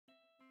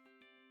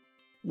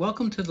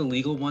Welcome to the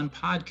Legal One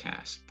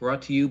podcast,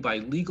 brought to you by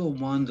Legal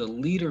One, the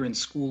leader in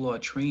school law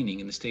training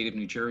in the state of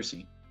New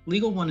Jersey.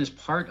 Legal One is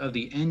part of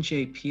the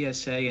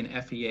NJPSA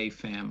and FEA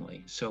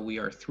family, so we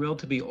are thrilled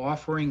to be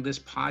offering this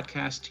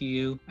podcast to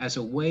you as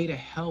a way to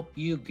help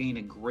you gain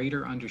a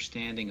greater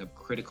understanding of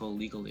critical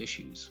legal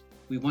issues.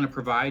 We want to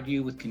provide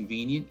you with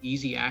convenient,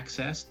 easy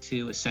access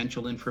to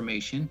essential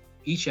information.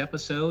 Each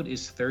episode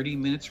is 30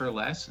 minutes or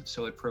less,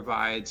 so it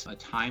provides a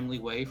timely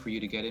way for you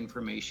to get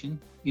information.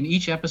 In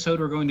each episode,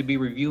 we're going to be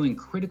reviewing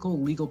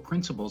critical legal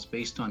principles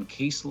based on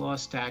case law,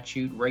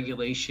 statute,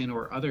 regulation,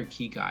 or other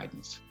key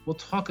guidance. We'll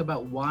talk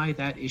about why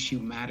that issue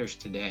matters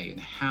today and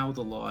how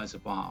the law has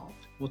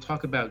evolved. We'll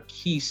talk about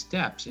key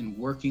steps in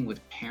working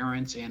with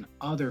parents and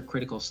other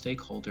critical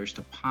stakeholders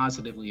to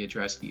positively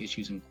address the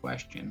issues in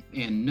question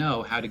and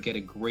know how to get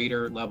a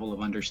greater level of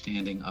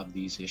understanding of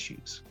these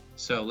issues.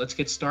 So let's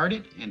get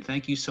started, and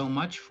thank you so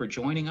much for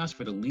joining us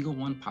for the Legal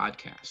One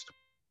podcast.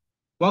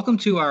 Welcome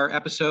to our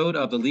episode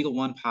of the Legal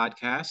One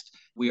podcast.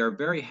 We are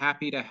very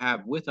happy to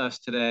have with us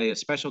today a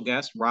special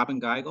guest,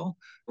 Robyn Gigl.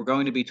 We're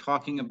going to be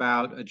talking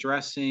about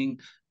addressing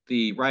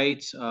the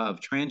rights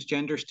of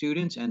transgender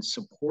students and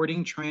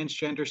supporting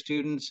transgender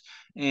students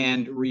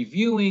and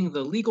reviewing the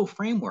legal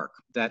framework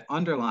that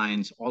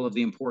underlines all of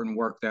the important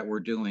work that we're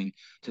doing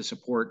to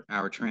support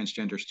our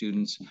transgender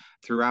students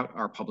throughout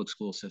our public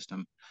school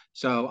system.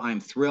 So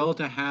I'm thrilled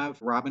to have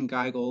Robyn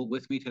Gigl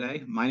with me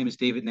today. My name is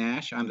David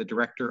Nash. I'm the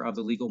director of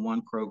the Legal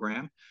One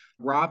program.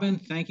 Robyn,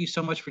 thank you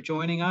so much for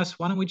joining us.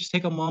 Why don't we just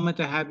take a moment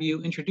to have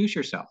you introduce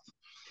yourself?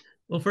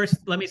 Well, first,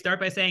 let me start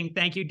by saying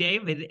thank you,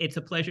 Dave. It's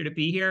a pleasure to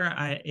be here.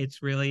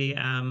 It's really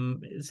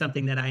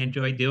something that I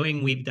enjoy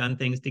doing. We've done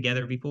things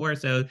together before.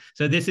 So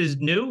this is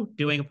new,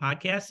 doing a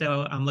podcast.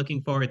 So I'm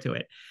looking forward to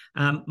it.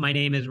 My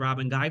name is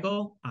Robyn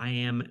Gigl. I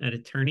am an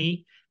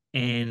attorney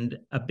and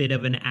a bit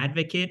of an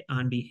advocate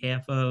on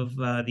behalf of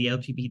the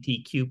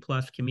LGBTQ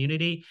plus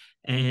community.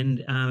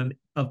 And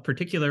of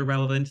particular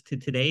relevance to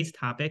today's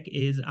topic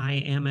is I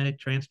am a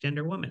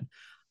transgender woman.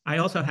 I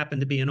also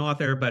happen to be an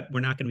author, but we're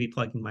not going to be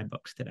plugging my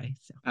books today.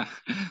 So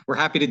we're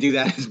happy to do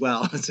that as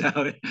well. So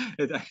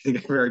I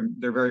think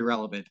they're very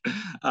relevant.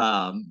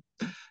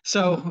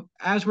 So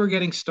as we're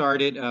getting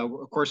started,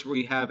 of course,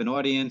 we have an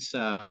audience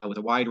with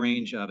a wide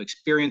range of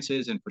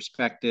experiences and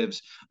perspectives.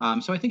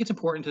 So I think it's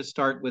important to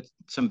start with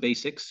some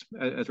basics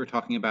as we're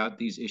talking about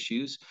these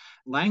issues.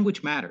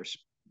 Language matters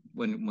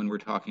when we're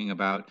talking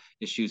about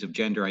issues of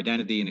gender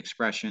identity and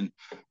expression.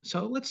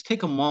 So let's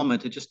take a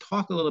moment to just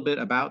talk a little bit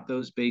about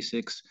those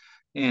basics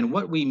and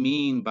what we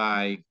mean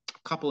by a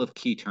couple of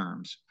key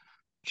terms: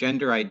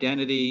 gender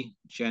identity,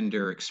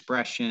 gender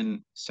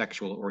expression,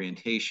 sexual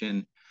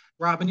orientation.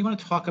 Robyn, you want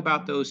to talk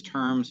about those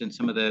terms and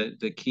some of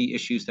the key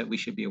issues that we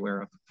should be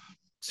aware of?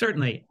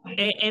 Certainly.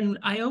 And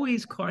I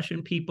always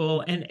caution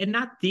people, and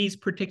not these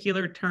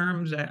particular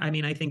terms. I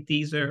mean, I think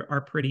these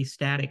are pretty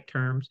static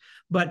terms,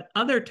 but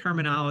other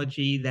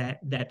terminology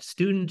that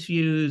students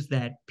use,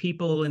 that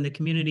people in the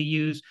community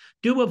use,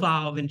 do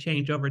evolve and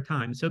change over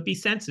time. So be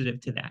sensitive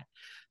to that.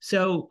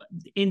 So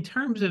in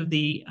terms of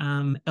the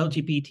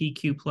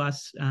LGBTQ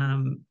plus,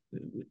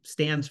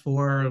 stands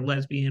for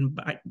lesbian,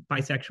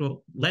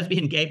 bisexual,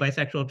 lesbian, gay,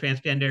 bisexual,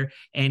 transgender,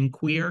 and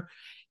queer.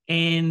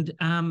 And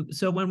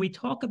so when we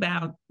talk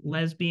about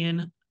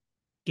lesbian,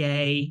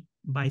 gay,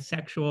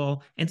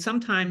 bisexual, and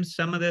sometimes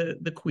some of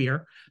the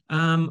queer,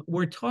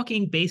 we're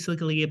talking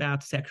basically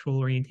about sexual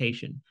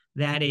orientation.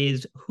 That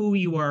is who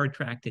you are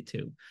attracted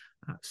to.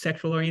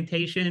 Sexual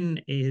orientation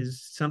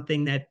is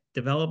something that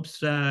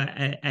develops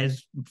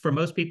as for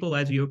most people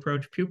as you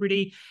approach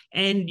puberty,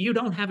 and you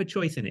don't have a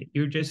choice in it.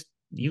 You're just,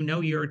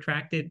 you're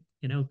attracted,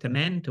 to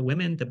men, to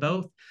women, to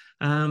both.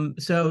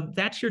 So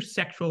that's your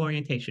sexual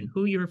orientation,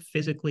 who you're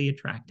physically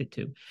attracted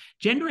to.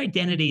 Gender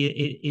identity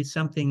is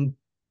something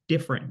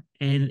different,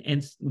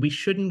 and we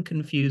shouldn't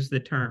confuse the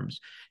terms.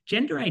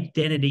 Gender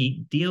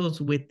identity deals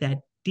with that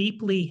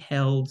deeply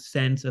held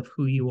sense of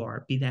who you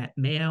are, be that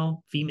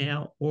male,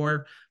 female,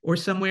 or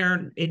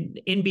somewhere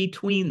in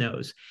between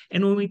those.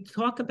 And when we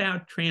talk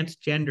about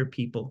transgender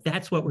people,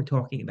 that's what we're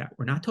talking about.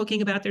 We're not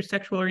talking about their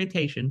sexual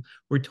orientation.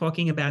 We're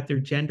talking about their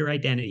gender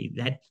identity,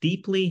 that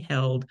deeply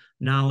held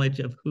knowledge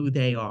of who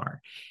they are.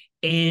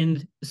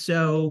 And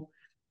so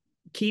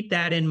keep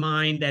that in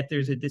mind, that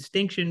there's a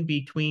distinction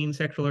between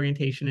sexual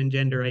orientation and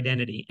gender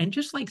identity. And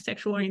just like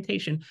sexual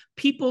orientation,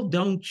 people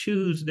don't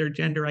choose their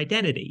gender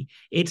identity.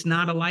 It's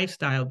not a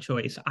lifestyle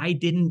choice. I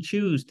didn't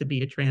choose to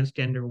be a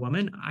transgender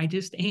woman. I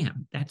just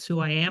am. That's who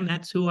I am.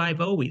 That's who I've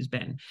always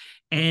been.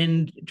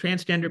 And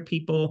transgender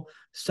people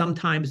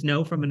sometimes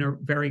know from a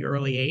very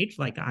early age,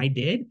 like I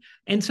did.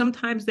 And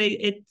sometimes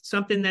it's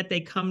something that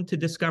they come to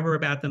discover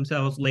about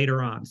themselves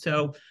later on.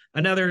 So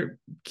another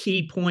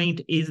key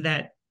point is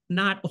that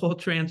not all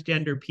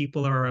transgender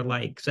people are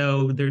alike.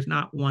 So there's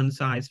not one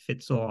size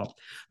fits all.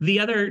 The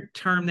other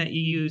term that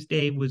you used,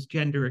 Dave, was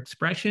gender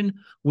expression,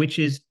 which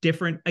is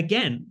different,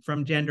 again,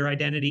 from gender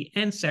identity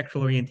and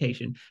sexual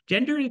orientation.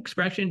 Gender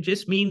expression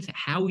just means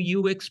how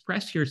you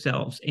express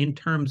yourselves in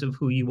terms of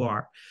who you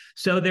are.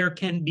 So there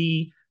can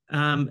be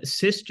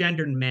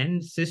cisgendered men,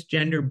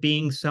 cisgender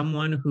being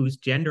someone whose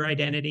gender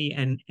identity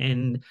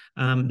and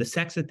the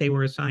sex that they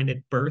were assigned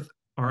at birth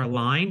are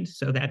aligned.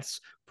 So that's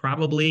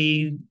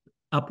probably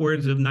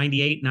upwards of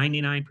 98,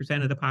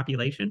 99% of the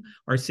population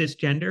are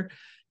cisgender.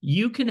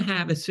 You can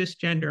have a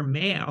cisgender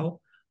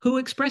male who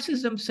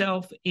expresses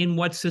himself in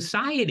what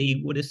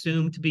society would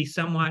assume to be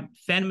somewhat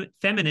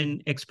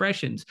feminine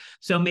expressions.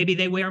 So maybe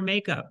they wear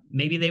makeup,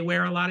 maybe they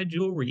wear a lot of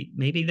jewelry,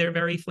 maybe they're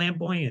very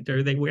flamboyant,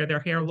 or they wear their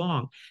hair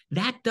long.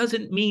 That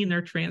doesn't mean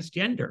they're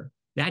transgender.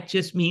 That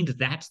just means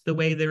that's the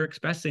way they're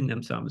expressing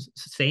themselves.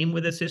 Same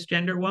with a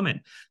cisgender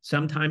woman.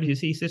 Sometimes you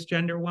see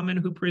cisgender women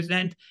who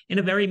present in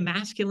a very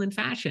masculine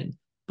fashion.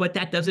 But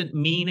that doesn't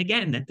mean,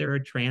 again, that they're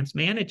a trans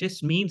man. It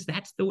just means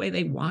that's the way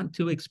they want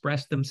to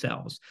express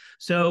themselves.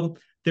 So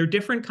they're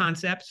different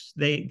concepts.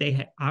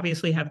 They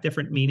obviously have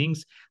different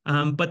meanings,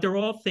 but they're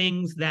all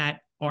things that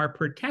are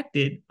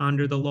protected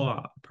under the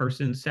law: a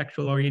person's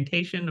sexual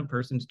orientation, a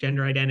person's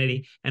gender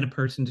identity, and a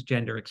person's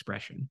gender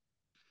expression.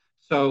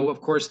 So,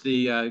 of course,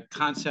 the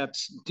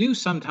concepts do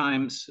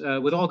sometimes,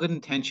 with all good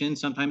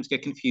intentions, sometimes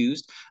get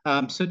confused.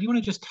 So do you want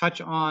to just touch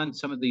on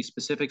some of the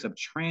specifics of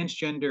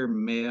transgender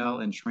male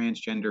and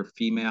transgender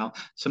female?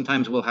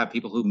 Sometimes we'll have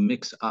people who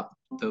mix up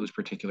those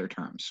particular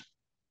terms.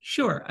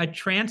 Sure. A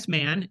trans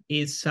man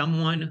is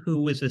someone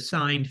who was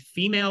assigned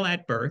female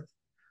at birth,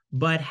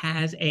 but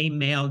has a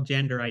male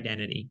gender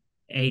identity.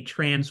 A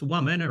trans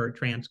woman or a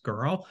trans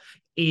girl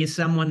is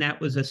someone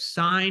that was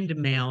assigned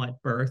male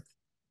at birth,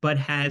 but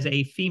has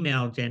a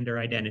female gender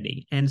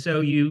identity. And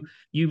so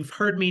you've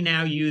heard me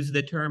now use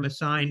the term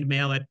assigned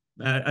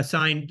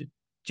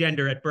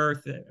gender at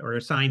birth or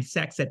assigned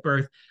sex at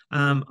birth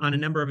on a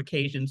number of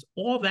occasions.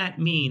 All that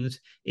means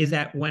is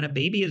that when a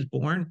baby is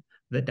born,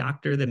 the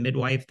doctor, the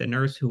midwife, the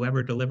nurse,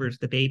 whoever delivers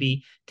the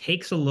baby,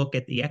 takes a look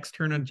at the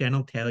external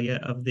genitalia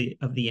of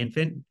the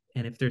infant.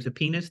 And if there's a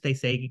penis, they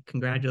say,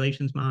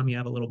 "Congratulations, mom, you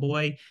have a little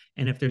boy."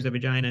 And if there's a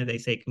vagina, they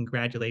say,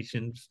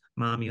 "Congratulations,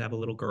 mom, you have a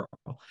little girl."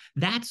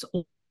 That's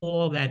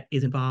all that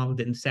is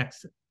involved in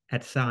sex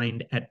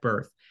assigned at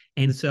birth.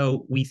 And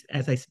so we,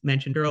 as I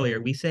mentioned earlier,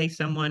 we say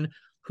someone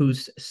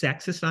whose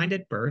sex assigned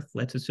at birth,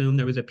 let's assume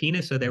there was a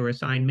penis, so they were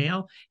assigned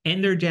male,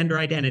 and their gender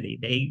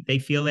identity. They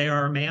feel they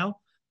are a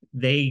male.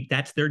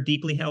 That's their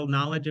deeply held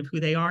knowledge of who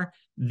they are.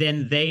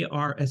 Then they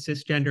are a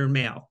cisgender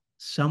male.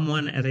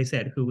 Someone, as I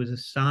said, who was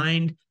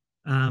assigned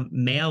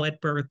male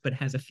at birth but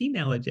has a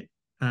female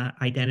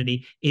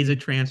identity is a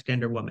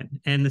transgender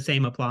woman. And the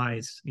same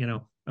applies,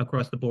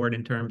 across the board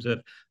in terms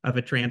of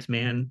a trans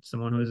man,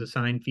 someone who is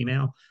assigned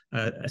female.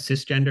 A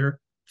cisgender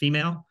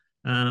female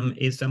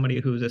is somebody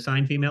who is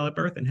assigned female at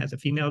birth and has a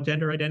female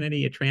gender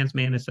identity. A trans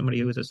man is somebody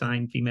who is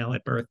assigned female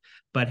at birth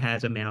but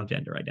has a male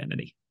gender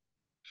identity.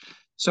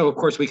 So, of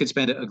course, we could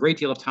spend a great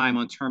deal of time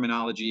on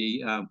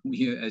terminology.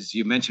 As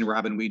you mentioned,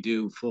 Robyn, we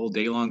do full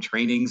day-long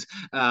trainings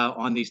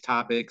on these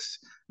topics.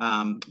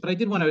 But I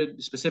did want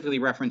to specifically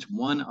reference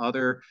one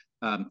other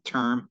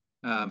term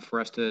for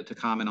us to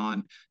comment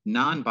on: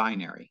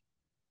 non-binary.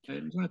 I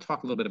want to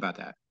talk a little bit about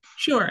that.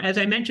 Sure. As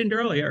I mentioned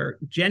earlier,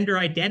 gender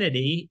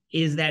identity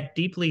is that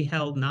deeply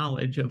held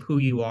knowledge of who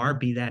you are,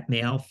 be that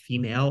male,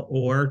 female,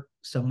 or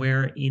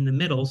somewhere in the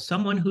middle,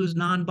 someone who's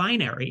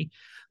non-binary.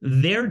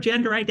 Their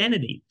gender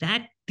identity,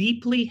 that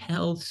deeply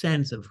held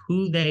sense of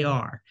who they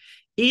are,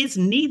 is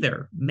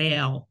neither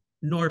male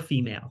nor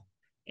female.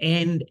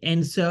 And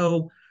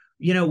so,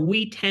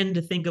 we tend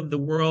to think of the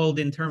world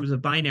in terms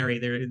of binary.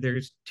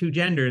 There's two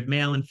genders,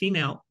 male and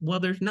female. Well,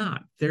 there's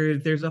not.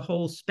 There's a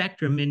whole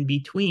spectrum in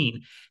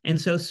between. And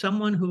so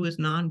someone who is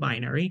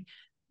non-binary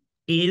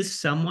is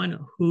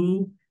someone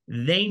who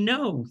they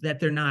know that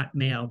they're not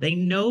male. They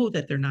know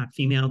that they're not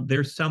female.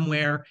 They're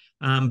somewhere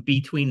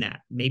between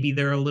that. Maybe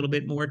they're a little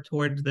bit more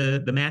towards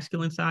the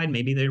masculine side.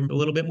 Maybe they're a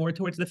little bit more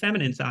towards the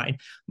feminine side.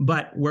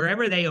 But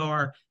wherever they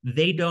are,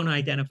 they don't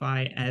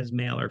identify as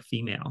male or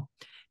female.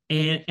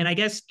 And I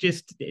guess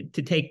just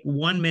to take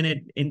 1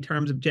 minute in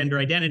terms of gender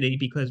identity,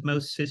 because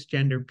most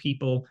cisgender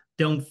people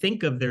don't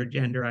think of their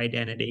gender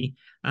identity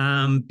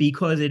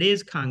because it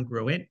is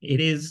congruent.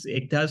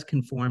 It does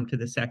conform to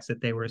the sex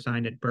that they were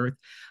assigned at birth.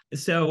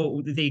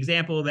 So the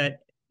example that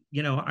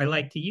I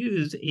like to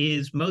use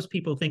is most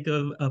people think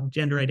of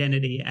gender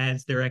identity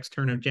as their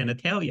external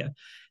genitalia.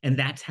 And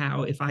that's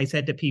how, if I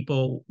said to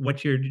people,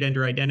 "What's your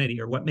gender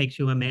identity?" or "What makes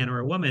you a man or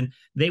a woman?"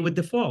 they would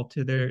default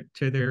to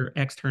their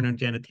external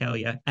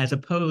genitalia as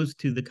opposed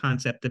to the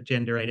concept of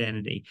gender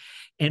identity.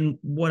 And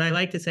what I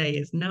like to say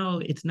is, no,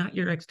 it's not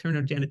your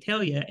external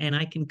genitalia. And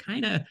I can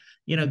kind of,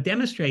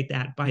 demonstrate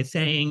that by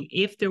saying,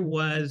 if there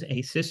was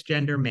a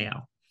cisgender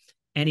male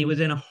and he was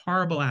in a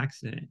horrible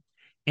accident,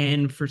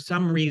 and for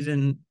some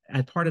reason,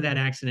 as part of that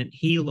accident,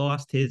 he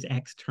lost his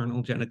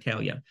external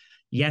genitalia.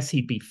 Yes,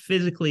 he'd be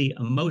physically,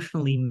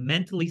 emotionally,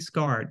 mentally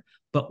scarred.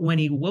 But when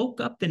he woke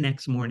up the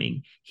next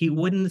morning, he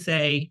wouldn't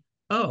say,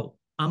 "Oh,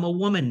 I'm a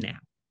woman now,"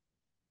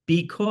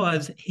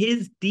 because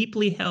his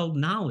deeply held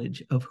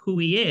knowledge of who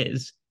he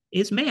is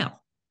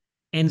male.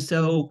 And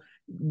so,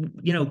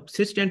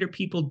 cisgender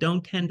people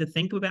don't tend to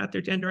think about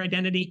their gender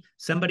identity.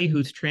 Somebody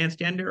who's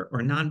transgender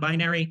or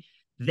non-binary,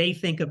 they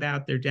think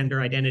about their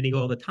gender identity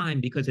all the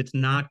time because it's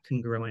not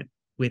congruent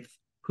with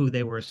who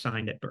they were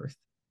assigned at birth.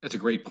 That's a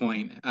great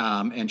point.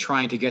 And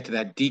trying to get to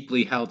that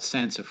deeply held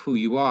sense of who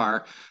you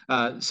are.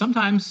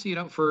 Sometimes,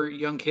 for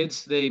young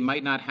kids, they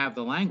might not have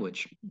the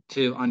language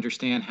to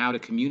understand how to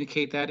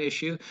communicate that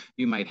issue.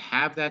 You might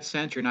have that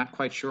sense. You're not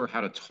quite sure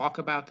how to talk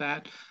about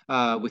that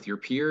with your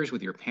peers,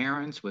 with your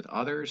parents, with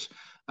others.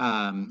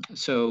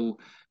 So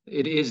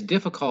it is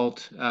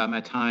difficult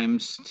at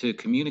times to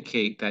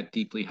communicate that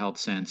deeply held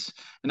sense.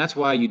 And that's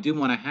why you do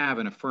want to have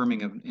an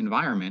affirming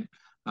environment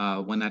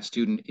when that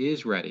student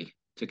is ready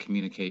to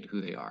communicate who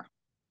they are.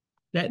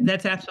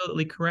 That's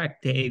absolutely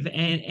correct, Dave.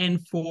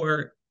 And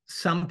for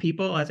some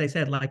people, as I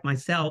said, like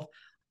myself,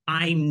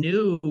 I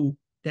knew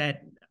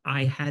that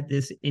I had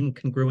this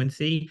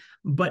incongruency,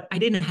 but I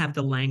didn't have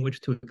the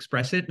language to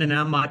express it. And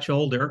I'm much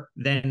older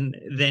than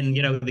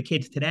the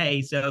kids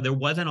today, so there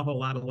wasn't a whole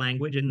lot of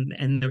language.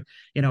 And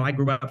I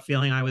grew up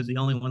feeling I was the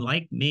only one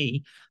like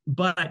me,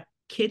 but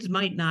kids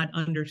might not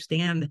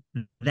understand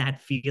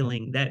that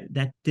feeling,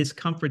 that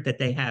discomfort that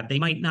they have. They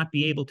might not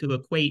be able to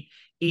equate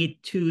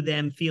it to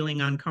them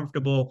feeling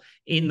uncomfortable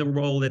in the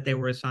role that they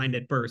were assigned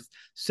at birth.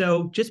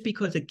 So just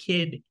because a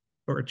kid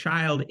or a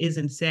child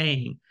isn't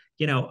saying,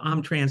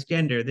 I'm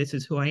transgender, this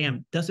is who I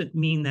am, doesn't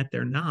mean that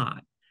they're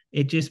not.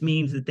 It just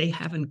means that they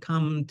haven't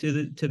come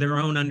to their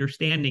own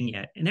understanding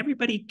yet. And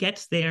everybody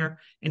gets there.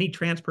 Any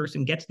trans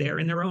person gets there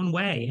in their own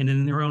way and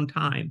in their own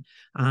time.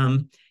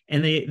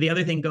 And the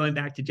other thing, going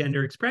back to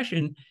gender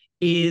expression,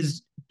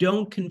 is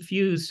don't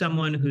confuse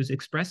someone who's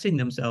expressing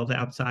themselves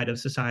outside of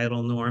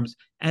societal norms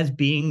as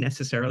being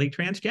necessarily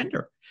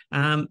transgender.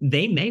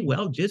 They may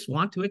well just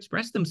want to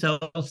express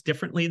themselves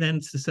differently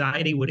than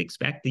society would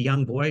expect a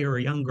young boy or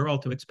a young girl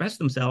to express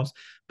themselves,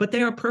 but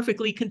they are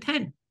perfectly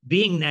content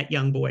being that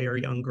young boy or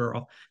young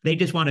girl. They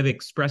just want to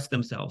express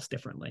themselves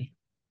differently.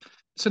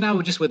 So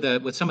now, just with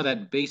some of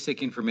that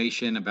basic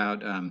information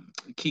about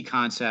key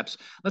concepts,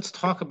 let's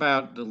talk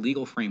about the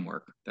legal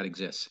framework that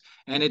exists,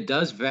 and it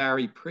does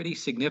vary pretty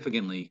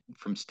significantly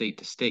from state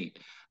to state.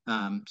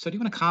 So, do you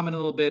want to comment a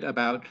little bit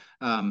about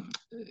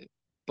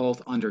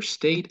both under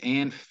state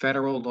and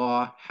federal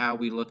law how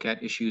we look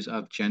at issues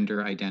of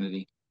gender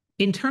identity?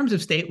 In terms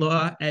of state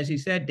law, as you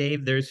said,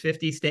 Dave, there's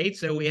 50 states,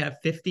 so we have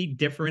 50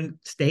 different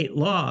state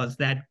laws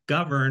that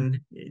govern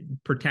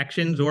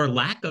protections or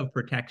lack of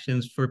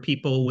protections for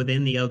people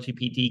within the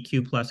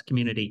LGBTQ plus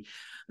community.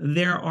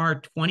 There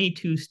are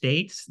 22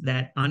 states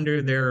that,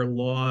 under their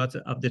laws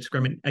of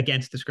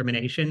against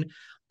discrimination,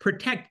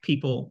 protect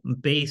people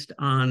based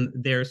on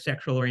their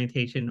sexual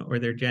orientation or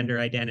their gender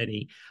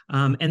identity.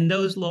 And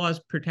those laws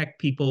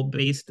protect people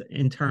based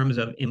in terms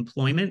of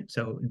employment.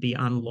 So it'd be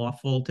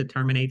unlawful to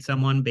terminate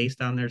someone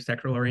based on their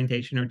sexual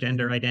orientation or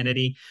gender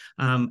identity,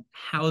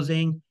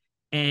 housing,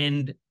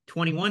 and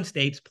 21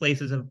 states,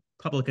 places of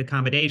public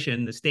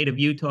accommodation. The state of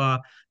Utah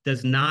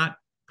does not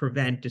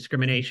prevent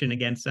discrimination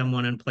against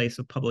someone in place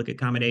of public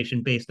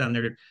accommodation based on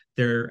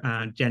their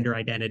gender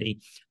identity.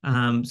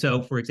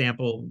 So, for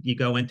example, you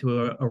go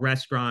into a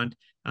restaurant,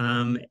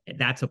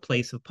 that's a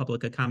place of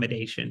public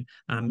accommodation.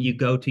 You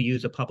go to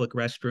use a public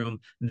restroom,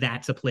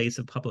 that's a place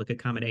of public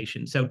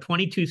accommodation. So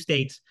 22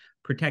 states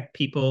protect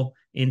people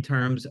in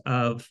terms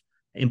of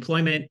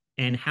employment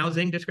and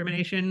housing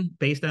discrimination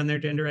based on their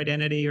gender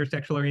identity or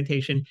sexual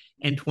orientation,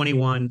 and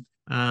 21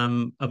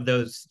 of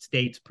those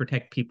states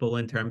protect people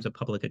in terms of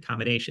public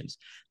accommodations.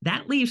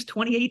 That leaves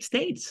 28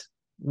 states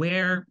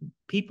where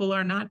people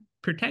are not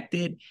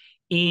protected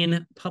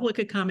in public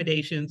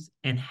accommodations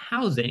and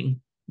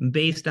housing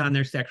based on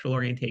their sexual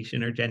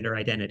orientation or gender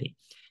identity.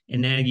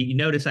 And now you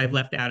notice I've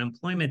left out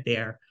employment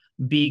there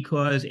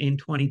because in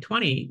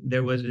 2020,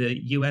 there was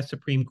a U.S.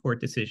 Supreme Court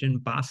decision,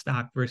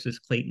 Bostock versus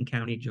Clayton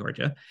County,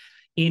 Georgia,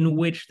 in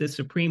which the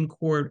Supreme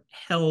Court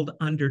held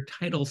under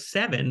Title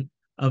VII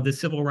of the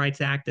Civil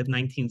Rights Act of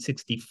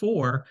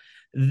 1964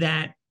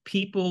 that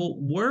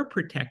people were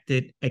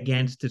protected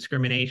against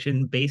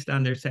discrimination based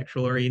on their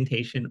sexual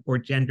orientation or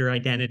gender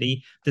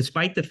identity,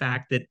 despite the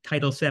fact that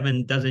Title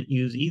VII doesn't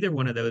use either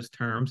one of those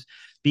terms,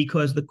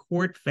 because the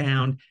court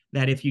found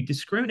that if you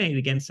discriminate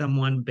against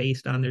someone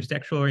based on their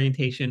sexual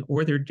orientation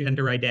or their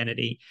gender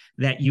identity,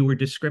 that you were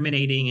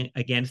discriminating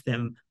against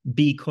them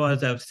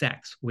because of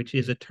sex, which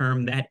is a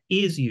term that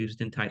is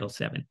used in Title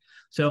VII.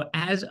 So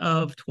as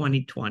of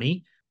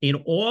 2020, in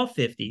all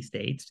 50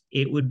 states,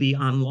 it would be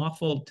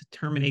unlawful to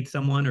terminate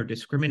someone or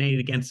discriminate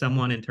against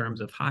someone in terms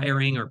of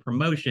hiring or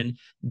promotion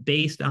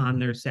based on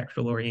their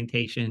sexual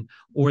orientation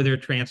or their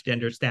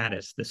transgender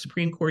status. The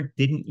Supreme Court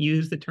didn't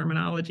use the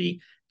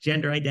terminology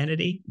gender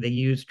identity. They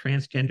used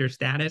transgender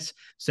status.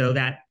 So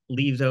that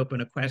leaves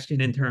open a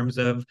question in terms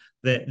of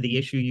the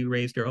issue you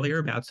raised earlier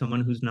about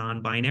someone who's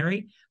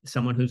non-binary.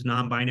 Someone who's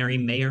non-binary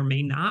may or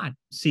may not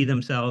see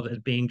themselves as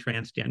being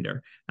transgender.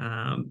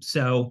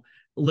 So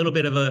a little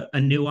bit of a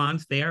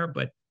nuance there,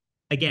 but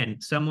again,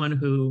 someone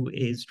who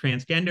is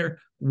transgender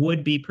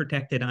would be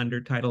protected under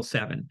Title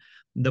VII.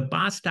 The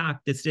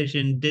Bostock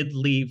decision did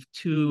leave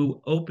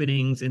two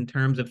openings in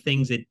terms of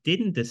things it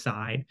didn't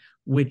decide,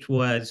 which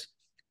was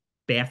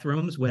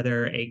bathrooms,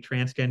 whether a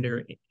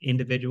transgender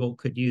individual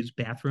could use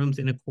bathrooms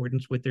in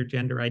accordance with their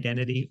gender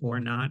identity or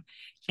not,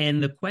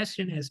 and the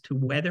question as to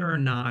whether or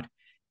not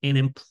an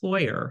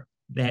employer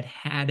that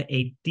had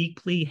a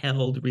deeply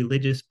held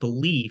religious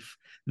belief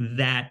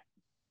that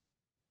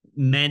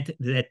meant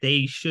that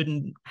they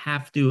shouldn't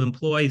have to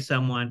employ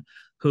someone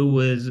who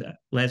was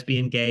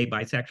lesbian, gay,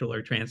 bisexual,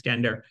 or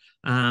transgender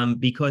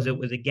because it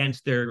was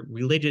against their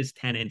religious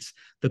tenets.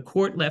 The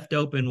court left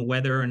open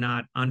whether or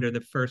not under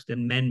the First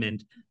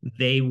Amendment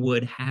they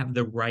would have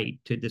the right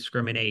to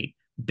discriminate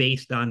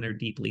based on their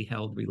deeply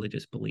held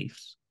religious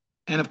beliefs.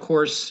 And of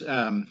course,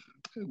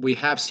 we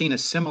have seen a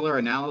similar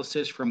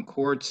analysis from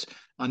courts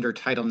under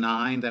Title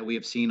IX that we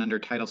have seen under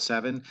Title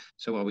VII.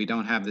 So while we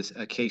don't have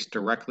a case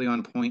directly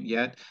on point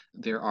yet,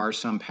 there are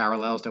some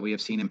parallels that we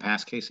have seen in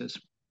past cases.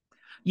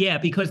 Yeah,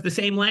 because the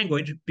same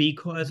language,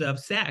 because of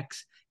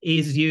sex,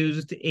 is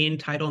used in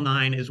Title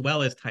IX as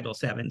well as Title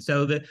VII.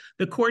 So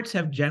the courts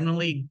have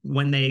generally,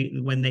 when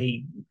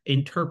they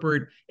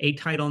interpret a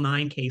Title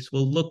IX case,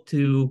 will look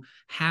to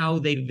how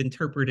they've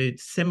interpreted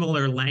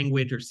similar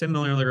language or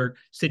similar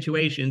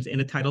situations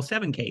in a Title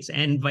VII case,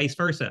 and vice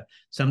versa.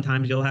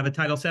 Sometimes you'll have a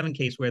Title VII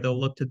case where they'll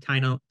look to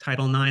Title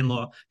IX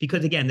law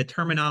because, again, the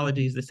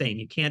terminology is the same.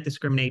 You can't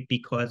discriminate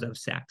because of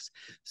sex.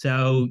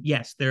 So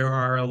yes, there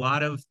are a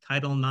lot of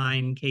Title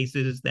IX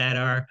cases that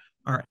are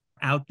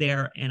out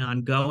there and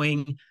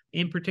ongoing,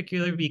 in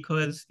particular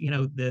because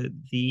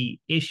the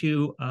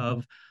issue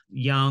of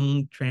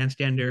young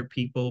transgender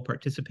people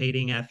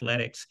participating in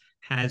athletics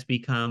has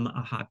become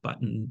a hot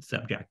button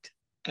subject.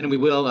 And we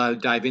will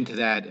dive into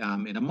that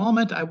in a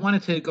moment. I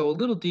wanted to go a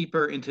little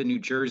deeper into New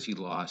Jersey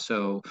law.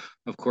 So,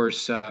 of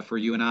course, for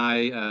you and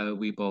I,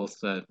 we both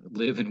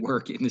live and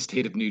work in the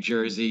state of New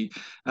Jersey.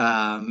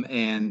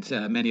 And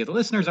many of the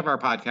listeners of our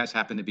podcast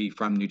happen to be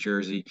from New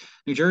Jersey.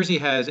 New Jersey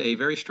has a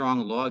very strong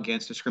law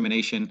against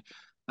discrimination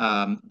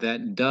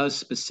that does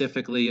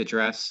specifically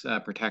address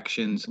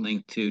protections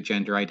linked to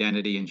gender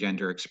identity and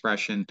gender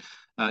expression.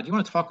 Do you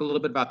want to talk a little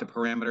bit about the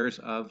parameters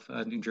of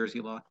New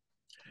Jersey law?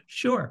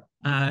 Sure.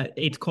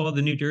 It's called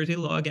the New Jersey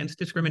Law Against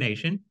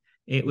Discrimination.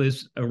 It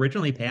was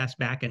originally passed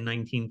back in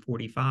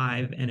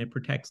 1945, and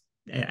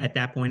at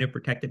that point, it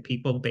protected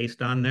people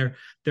based on their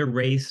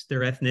race,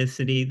 their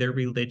ethnicity, their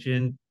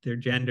religion, their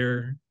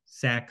gender,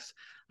 sex,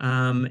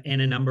 and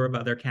a number of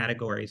other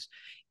categories.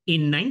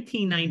 In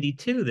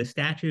 1992, the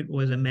statute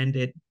was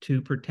amended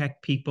to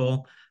protect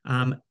people,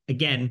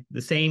 again,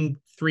 the same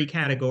three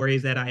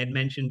categories that I had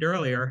mentioned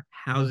earlier: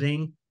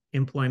 housing,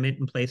 employment,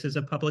 and places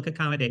of public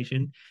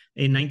accommodation.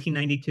 In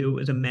 1992, it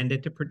was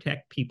amended to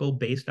protect people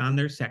based on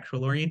their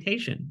sexual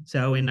orientation.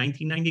 So in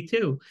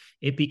 1992,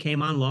 it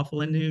became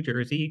unlawful in New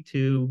Jersey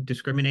to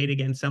discriminate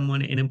against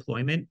someone in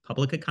employment,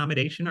 public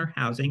accommodation, or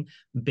housing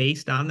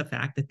based on the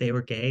fact that they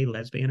were gay,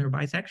 lesbian, or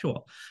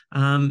bisexual.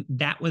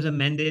 That was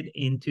amended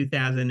in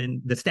 2000,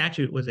 and the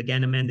statute was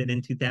again amended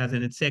in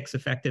 2006,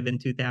 effective in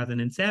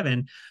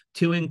 2007,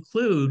 to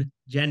include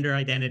gender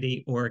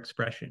identity or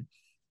expression.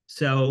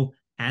 So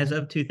as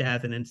of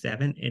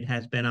 2007, it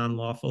has been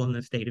unlawful in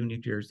the state of New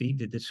Jersey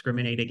to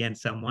discriminate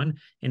against someone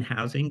in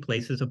housing,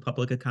 places of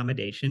public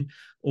accommodation,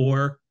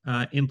 or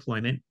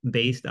employment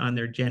based on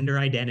their gender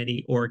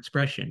identity or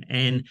expression.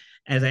 And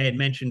as I had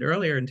mentioned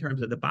earlier, in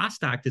terms of the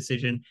Bostock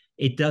decision,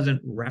 it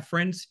doesn't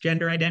reference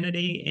gender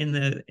identity in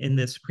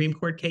the Supreme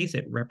Court case.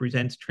 It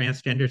represents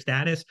transgender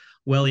status.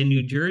 Well, in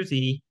New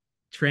Jersey,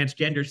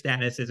 transgender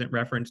status isn't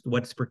referenced.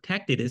 What's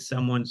protected is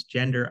someone's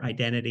gender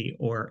identity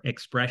or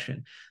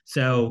expression.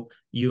 So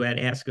you had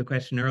asked a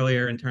question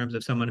earlier in terms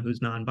of someone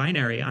who's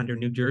non-binary. Under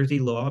New Jersey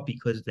law,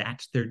 because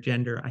that's their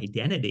gender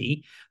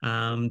identity,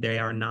 they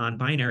are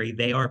non-binary.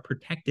 They are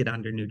protected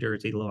under New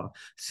Jersey law.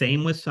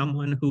 Same with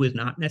someone who is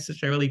not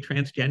necessarily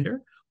transgender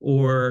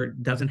or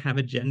doesn't have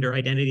a gender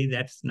identity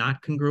that's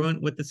not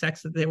congruent with the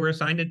sex that they were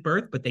assigned at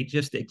birth, but they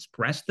just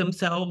express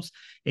themselves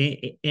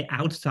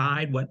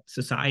outside what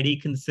society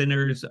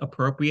considers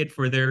appropriate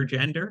for their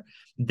gender.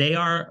 They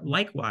are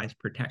likewise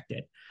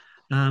protected.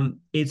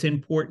 It's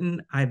important.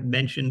 I've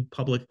mentioned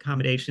public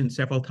accommodation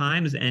several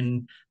times,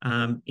 and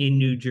in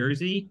New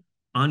Jersey,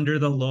 under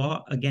the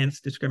law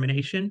against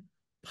discrimination,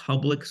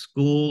 public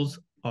schools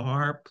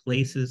are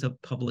places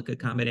of public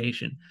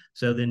accommodation.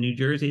 So the New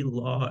Jersey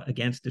law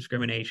against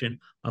discrimination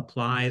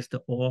applies to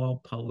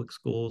all public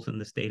schools in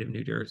the state of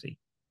New Jersey.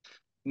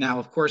 Now,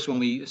 of course, when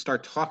we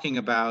start talking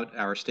about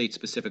our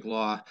state-specific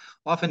law,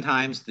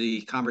 oftentimes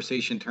the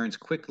conversation turns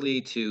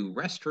quickly to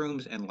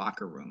restrooms and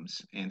locker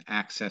rooms and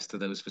access to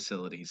those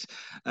facilities.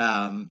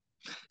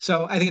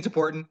 So I think it's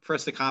important for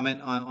us to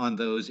comment on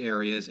those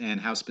areas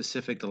and how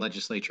specific the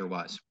legislature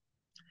was.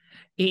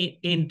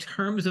 In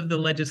terms of the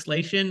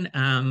legislation,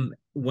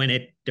 when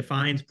it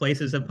defines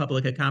places of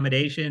public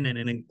accommodation, and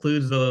it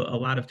includes a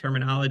lot of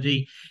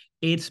terminology,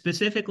 it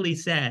specifically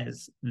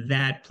says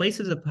that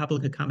places of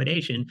public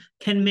accommodation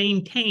can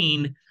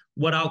maintain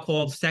what I'll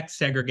call sex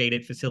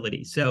segregated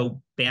facilities.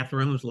 So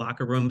bathrooms,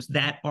 locker rooms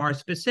that are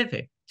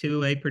specific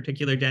to a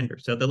particular gender.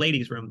 So the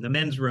ladies' room, the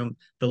men's room,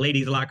 the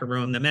ladies' locker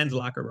room, the men's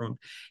locker room.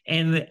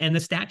 And the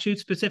statute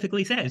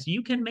specifically says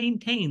you can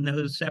maintain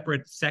those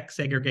separate sex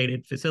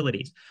segregated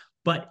facilities.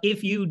 But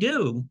if you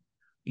do,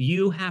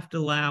 you have to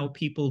allow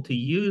people to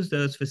use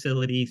those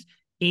facilities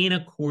in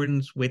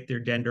accordance with their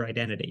gender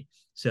identity.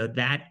 So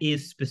that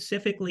is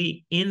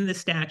specifically in the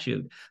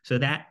statute. So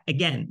that,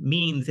 again,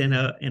 means in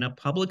a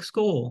public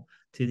school,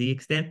 to the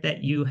extent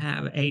that you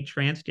have a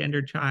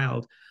transgender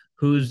child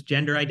whose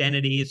gender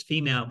identity is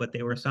female, but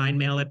they were assigned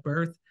male at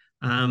birth,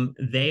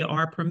 they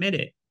are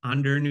permitted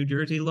under New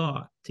Jersey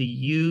law to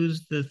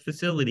use the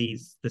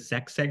facilities, the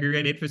sex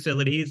segregated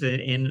facilities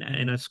in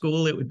a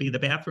school. It would be the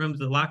bathrooms,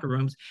 the locker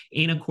rooms,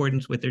 in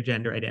accordance with their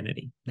gender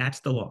identity.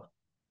 That's the law.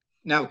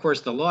 Now, of course,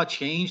 the law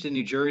changed in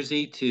New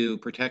Jersey to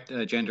protect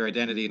gender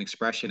identity and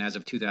expression as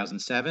of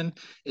 2007.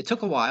 It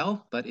took a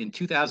while, but in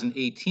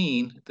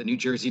 2018, the New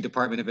Jersey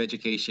Department of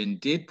Education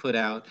did put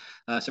out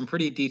some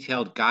pretty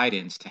detailed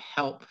guidance to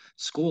help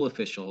school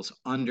officials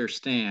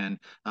understand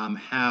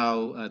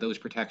how those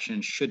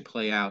protections should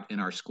play out in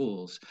our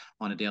schools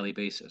on a daily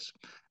basis.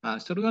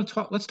 So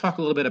let's talk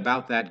a little bit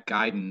about that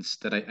guidance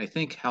that I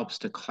think helps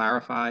to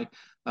clarify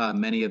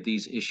many of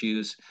these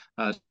issues.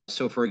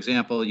 So, for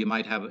example, you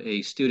might have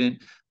a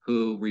student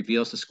who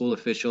reveals to school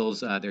officials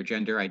their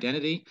gender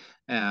identity,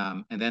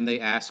 and then they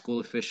ask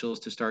school officials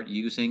to start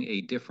using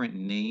a different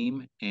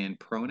name and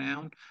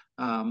pronoun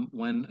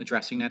when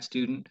addressing that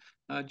student.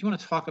 Do you want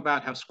to talk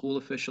about how school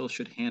officials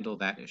should handle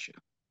that issue?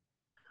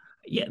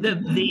 Yeah,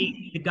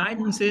 the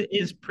guidance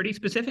is pretty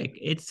specific.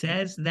 It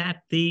says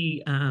that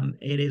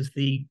it is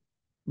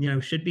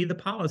should be the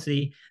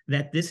policy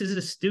that this is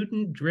a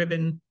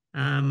student-driven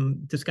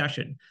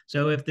discussion.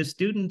 So if the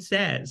student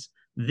says,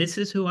 this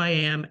is who I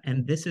am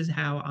and this is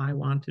how I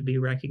want to be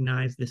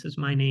recognized, this is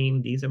my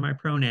name, these are my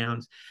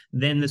pronouns,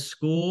 then the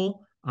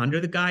school, under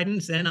the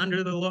guidance and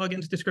under the law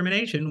against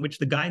discrimination, which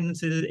the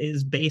guidance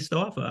is based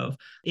off of,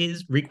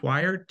 is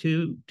required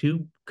to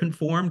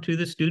conform to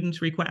the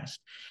student's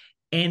request.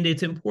 And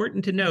it's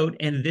important to note,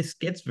 and this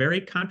gets very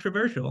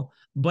controversial,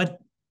 but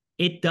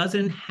it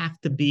doesn't have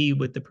to be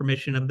with the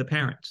permission of the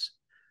parents.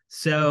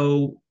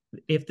 So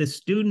if the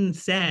student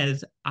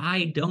says,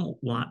 I don't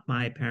want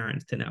my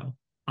parents to know,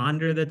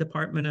 under the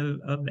Department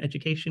of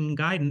Education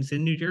guidance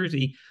in New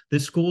Jersey, the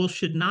school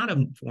should not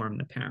inform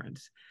the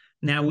parents.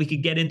 Now, we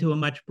could get into a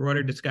much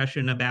broader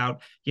discussion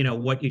about,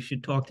 what you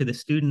should talk to the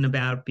student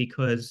about,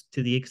 because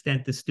to the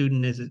extent the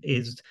student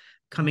is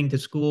coming to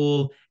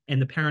school and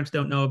the parents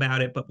don't know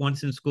about it, but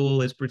once in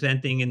school is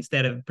presenting,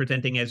 instead of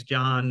presenting as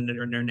John,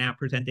 they're now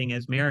presenting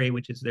as Mary,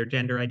 which is their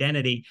gender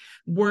identity,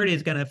 word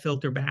is going to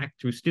filter back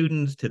through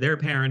students to their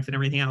parents and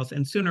everything else.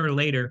 And sooner or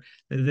later,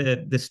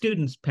 the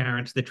students'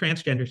 parents, the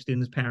transgender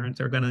students'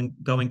 parents, are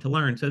going to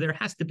learn. So there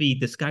has to be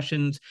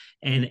discussions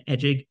and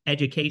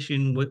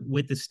education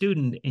with the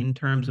student in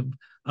terms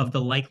of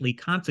the likely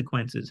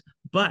consequences.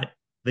 But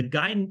the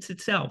guidance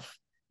itself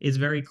is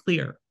very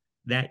clear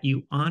that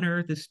you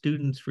honor the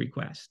student's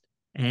request.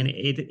 And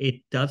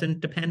it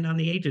doesn't depend on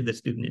the age of the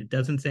student. It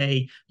doesn't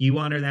say you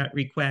honor that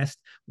request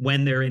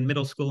when they're in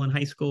middle school and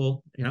high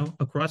school,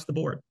 across the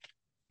board.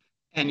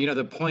 And,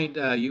 the point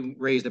you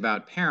raised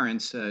about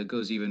parents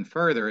goes even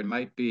further. It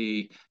might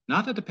be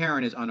not that the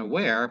parent is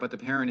unaware, but the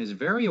parent is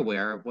very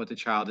aware of what the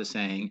child is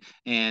saying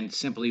and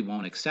simply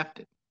won't accept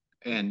it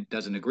and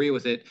doesn't agree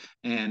with it,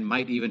 and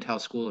might even tell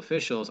school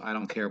officials, I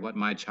don't care what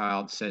my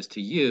child says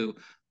to you,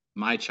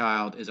 my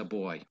child is a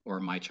boy or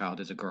my child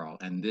is a girl,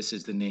 and this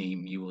is the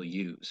name you will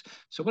use.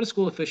 So what do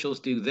school officials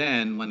do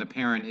then when the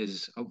parent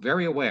is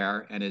very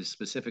aware and is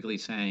specifically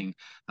saying,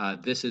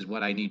 this is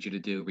what I need you to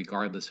do,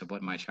 regardless of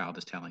what my child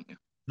is telling you?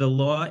 The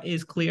law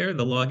is clear.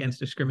 The law against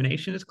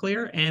discrimination is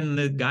clear. And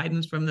the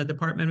guidance from the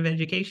Department of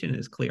Education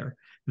is clear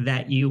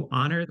that you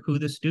honor who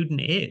the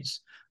student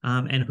is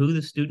and who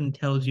the student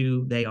tells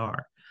you they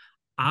are.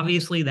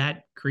 Obviously,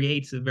 that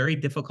creates a very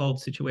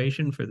difficult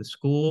situation for the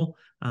school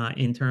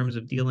in terms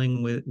of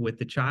dealing with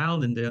the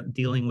child and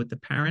dealing with the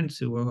parents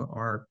who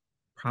are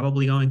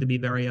probably going to be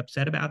very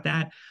upset about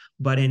that.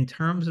 But in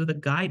terms of the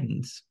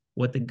guidance,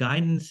 what the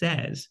guidance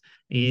says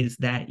is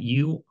that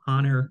you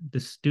honor the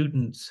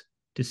student's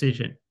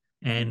decision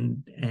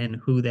and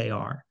who they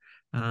are.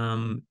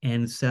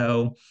 And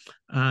so,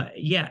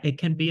 it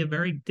can be a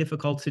very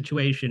difficult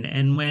situation.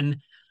 And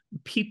when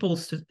people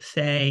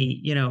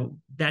say,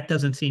 that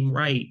doesn't seem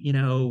right,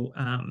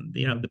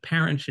 the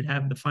parents should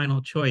have the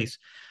final choice.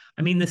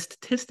 I mean, the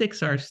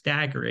statistics are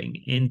staggering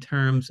in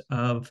terms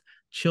of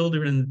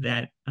children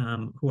that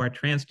who are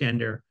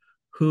transgender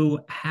who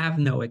have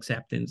no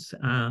acceptance,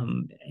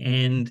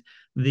 and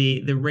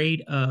the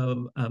rate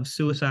of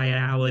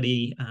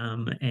suicidality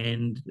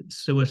and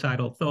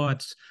suicidal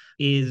thoughts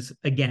is,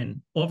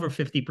 again, over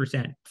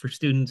 50% for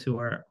students who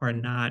are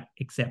not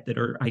accepted,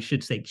 or I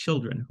should say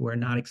children who are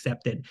not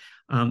accepted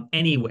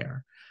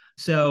anywhere.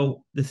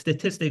 So the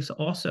statistics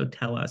also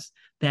tell us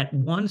that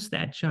once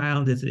that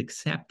child is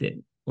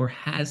accepted or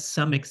has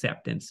some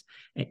acceptance,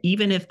 and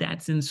even if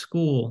that's in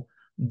school,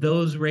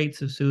 those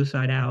rates of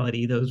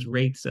suicidality, those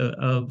rates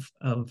of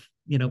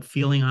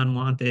feeling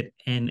unwanted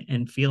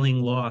and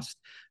feeling lost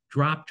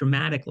drop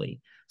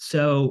dramatically.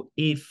 So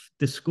if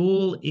the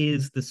school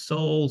is the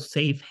sole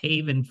safe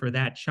haven for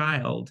that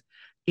child,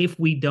 if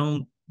we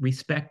don't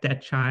respect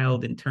that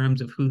child in terms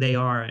of who they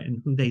are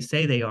and who they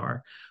say they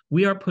are,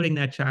 we are putting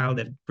that child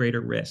at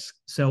greater risk.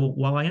 So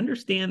while I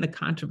understand the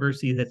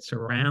controversy that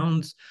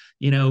surrounds,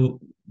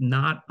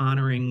 not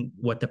honoring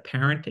what the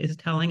parent is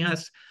telling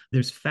us,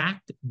 there's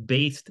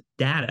fact-based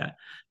data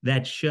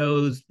that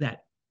shows that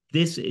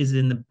this is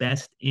in the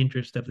best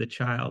interest of the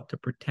child to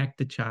protect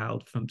the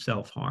child from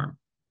self-harm.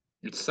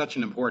 It's such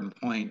an important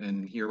point,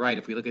 and you're right.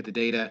 If we look at the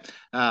data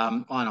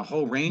on a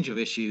whole range of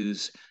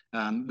issues,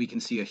 we can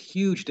see a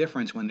huge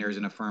difference when there's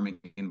an affirming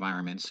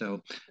environment.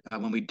 So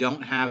when we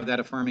don't have that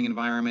affirming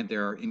environment,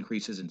 there are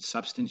increases in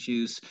substance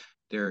use.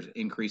 There's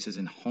increases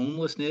in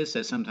homelessness,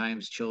 as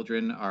sometimes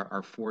children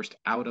are forced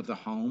out of the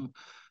home.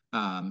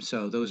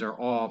 So those are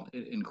all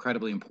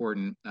incredibly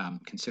important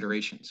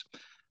considerations.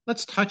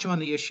 Let's touch on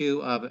the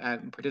issue of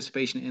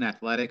participation in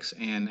athletics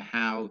and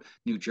how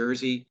New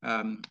Jersey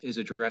is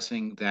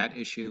addressing that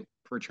issue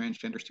for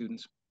transgender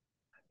students.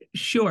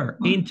 Sure.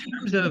 In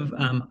terms of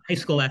high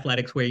school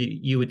athletics, where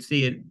you would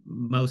see it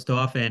most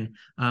often,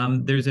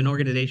 there's an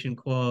organization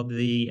called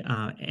the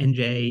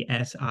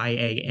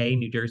NJSIAA,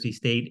 New Jersey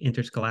State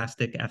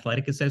Interscholastic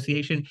Athletic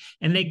Association,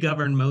 and they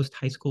govern most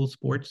high school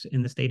sports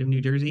in the state of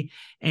New Jersey.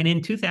 And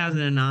in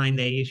 2009,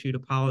 they issued a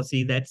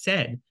policy that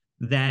said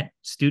that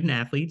student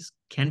athletes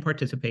can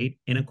participate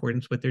in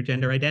accordance with their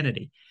gender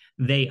identity.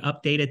 They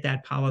updated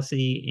that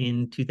policy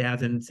in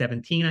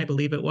 2017, I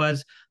believe it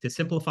was, to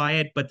simplify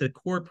it. But the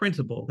core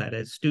principle that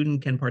a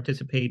student can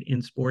participate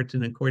in sports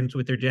in accordance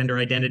with their gender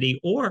identity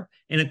or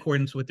in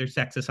accordance with their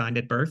sex assigned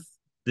at birth,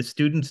 the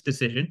student's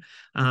decision,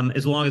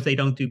 as long as they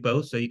don't do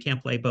both. So you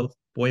can't play both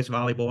boys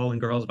volleyball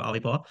and girls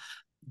volleyball.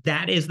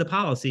 That is the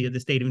policy of the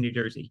state of New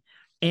Jersey.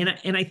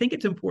 And I think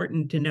it's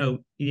important to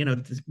note,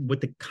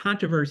 with the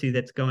controversy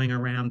that's going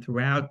around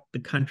throughout the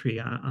country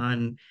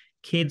on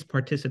kids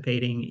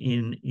participating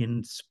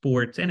in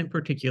sports, and in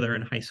particular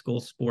in high school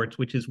sports,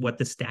 which is what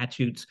the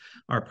statutes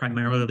are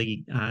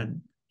primarily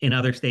in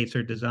other states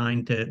are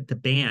designed to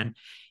ban,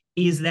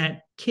 is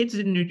that kids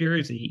in New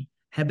Jersey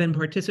have been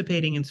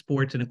participating in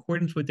sports in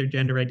accordance with their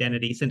gender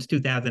identity since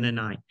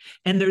 2009.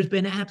 And there's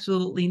been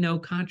absolutely no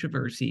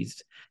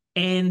controversies.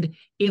 And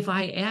if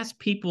I ask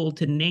people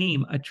to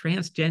name a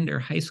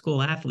transgender high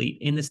school athlete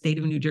in the state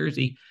of New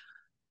Jersey,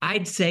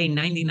 I'd say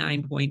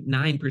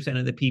 99.9%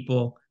 of the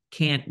people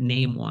can't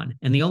name one.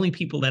 And the only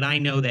people that I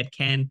know that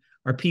can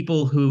are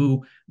people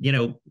who,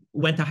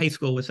 went to high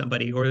school with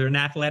somebody, or an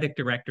athletic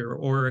director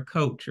or a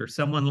coach or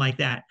someone like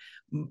that.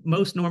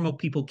 Most normal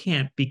people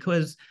can't,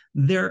 because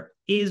there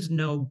is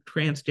no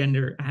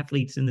transgender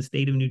athletes in the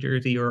state of New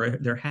Jersey, or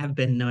there have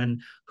been none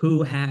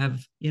who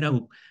have,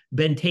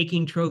 been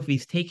taking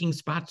trophies, taking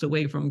spots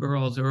away from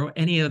girls, or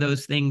any of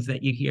those things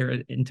that you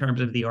hear in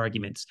terms of the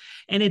arguments.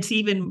 And it's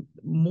even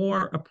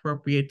more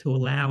appropriate to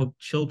allow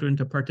children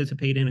to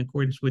participate in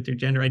accordance with their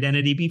gender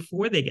identity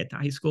before they get to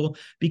high school,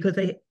 because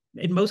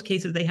in most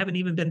cases, they haven't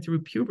even been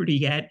through puberty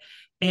yet.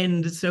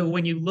 And so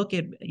when you look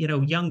at,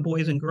 young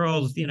boys and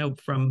girls,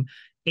 from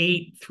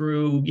 8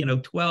 through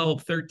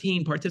 12,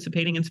 13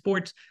 participating in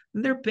sports,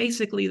 they're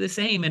basically the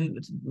same. And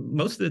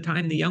most of the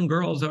time, the young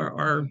girls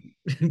are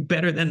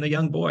better than the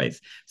young boys.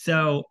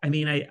 So, I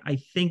mean, I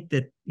think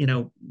that,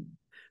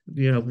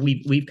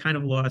 we've kind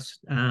of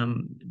lost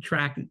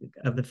track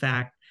of the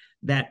fact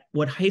that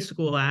what high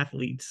school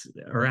athletes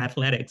or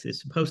athletics is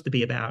supposed to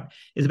be about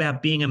is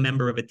about being a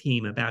member of a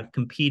team, about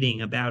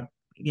competing, about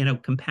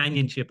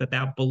companionship,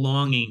 about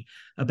belonging,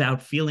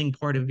 about feeling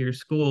part of your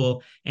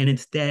school. And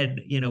instead,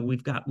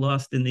 we've got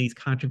lost in these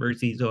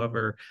controversies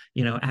over,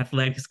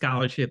 athletic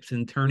scholarships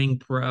and turning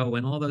pro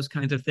and all those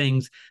kinds of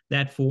things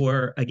that,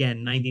 for,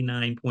 again,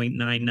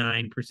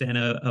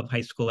 99.99% of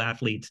high school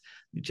athletes,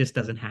 it just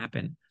doesn't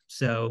happen.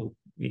 So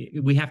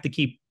we have to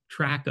keep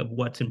track of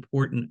what's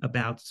important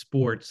about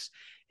sports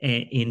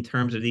in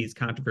terms of these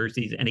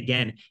controversies. And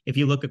again, if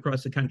you look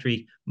across the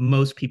country,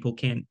 most people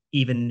can't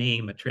even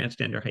name a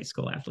transgender high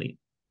school athlete.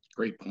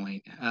 Great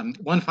point.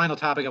 One final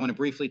topic I want to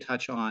briefly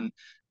touch on: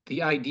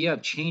 the idea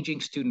of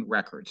changing student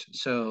records.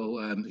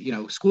 So,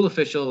 school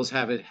officials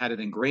had it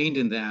ingrained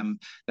in them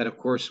that, of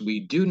course, we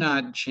do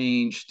not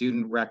change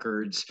student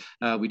records.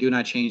 We do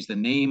not change the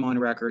name on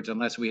records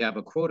unless we have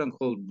a quote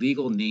unquote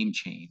legal name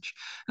change.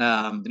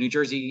 The New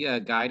Jersey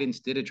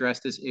guidance did address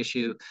this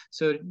issue.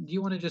 So do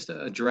you want to just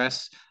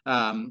address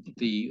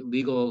the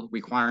legal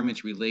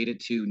requirements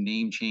related to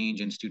name change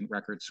in student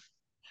records?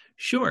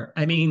 Sure.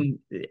 I mean,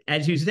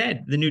 as you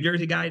said, the New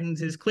Jersey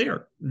guidance is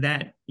clear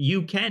that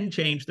you can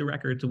change the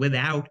records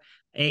without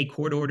a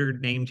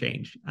court-ordered name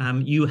change.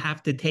 You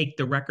have to take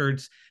the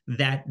records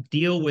that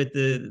deal with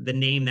the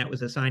name that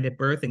was assigned at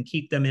birth and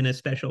keep them in a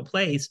special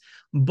place.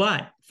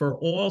 But for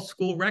all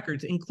school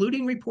records,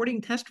 including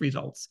reporting test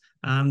results,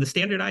 the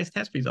standardized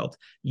test results,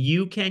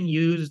 you can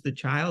use the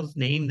child's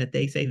name that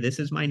they say, this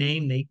is my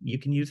name. You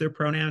can use their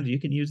pronouns. You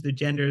can use the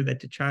gender that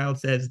the child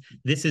says,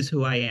 this is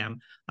who I am,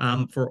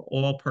 for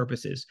all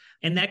purposes.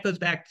 And that goes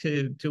back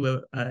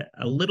to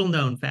a little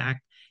known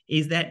fact,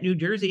 is that New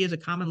Jersey is a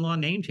common law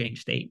name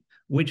change state,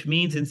 which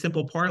means in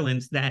simple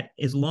parlance that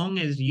as long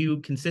as you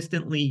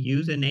consistently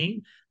use a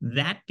name,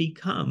 that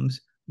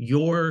becomes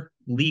your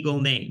legal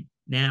name.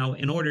 Now,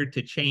 in order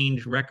to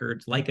change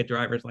records like a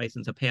driver's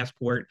license, a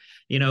passport,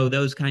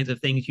 those kinds of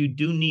things, you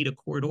do need a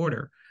court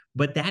order.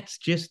 But that's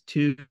just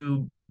to,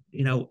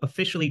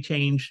 officially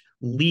change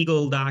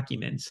legal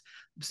documents.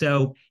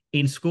 So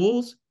in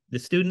schools, the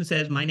student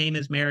says, my name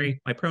is Mary,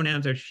 my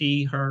pronouns are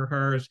she, her,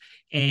 hers,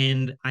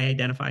 and I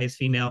identify as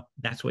female.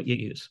 That's what you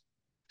use.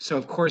 So,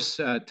 of course,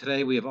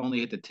 today we have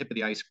only hit the tip of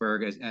the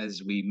iceberg.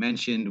 As we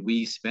mentioned,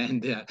 we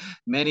spend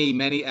many,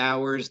 many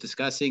hours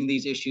discussing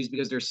these issues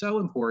because they're so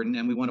important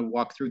and we want to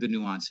walk through the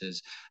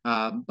nuances.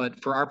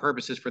 But for our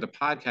purposes for the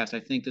podcast,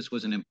 I think this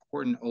was an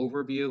important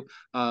overview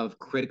of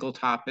critical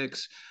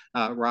topics.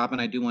 Robyn,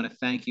 I do want to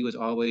thank you as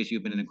always.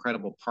 You've been an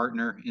incredible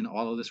partner in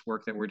all of this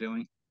work that we're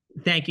doing.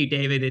 Thank you,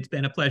 David. It's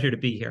been a pleasure to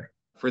be here.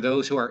 For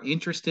those who are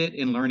interested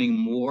in learning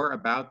more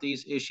about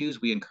these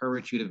issues, we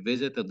encourage you to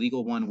visit the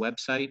Legal One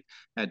website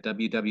at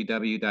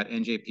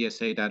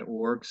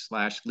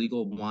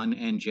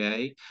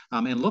www.njpsa.org/legal1nj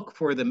and look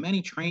for the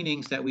many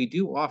trainings that we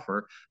do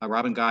offer.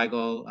 Robyn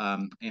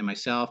Gigl and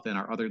myself and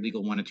our other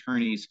Legal One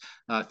attorneys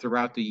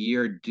throughout the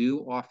year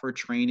do offer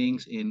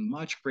trainings in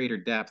much greater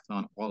depth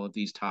on all of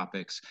these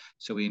topics.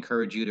 So we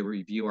encourage you to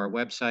review our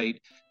website.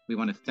 We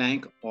want to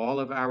thank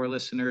all of our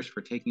listeners for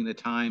taking the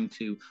time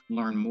to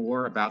learn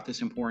more about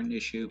this important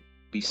issue.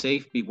 Be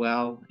safe, be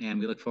well, and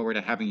we look forward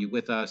to having you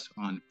with us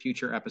on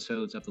future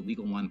episodes of the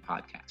Legal One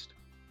podcast.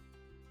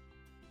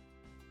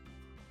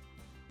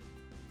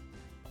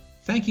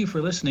 Thank you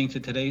for listening to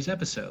today's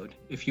episode.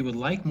 If you would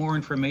like more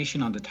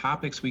information on the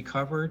topics we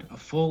covered, a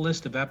full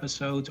list of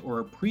episodes, or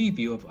a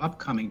preview of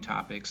upcoming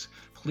topics,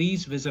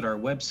 please visit our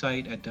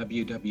website at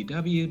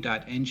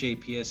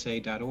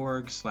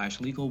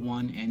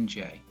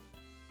www.njpsa.org/legal1nj.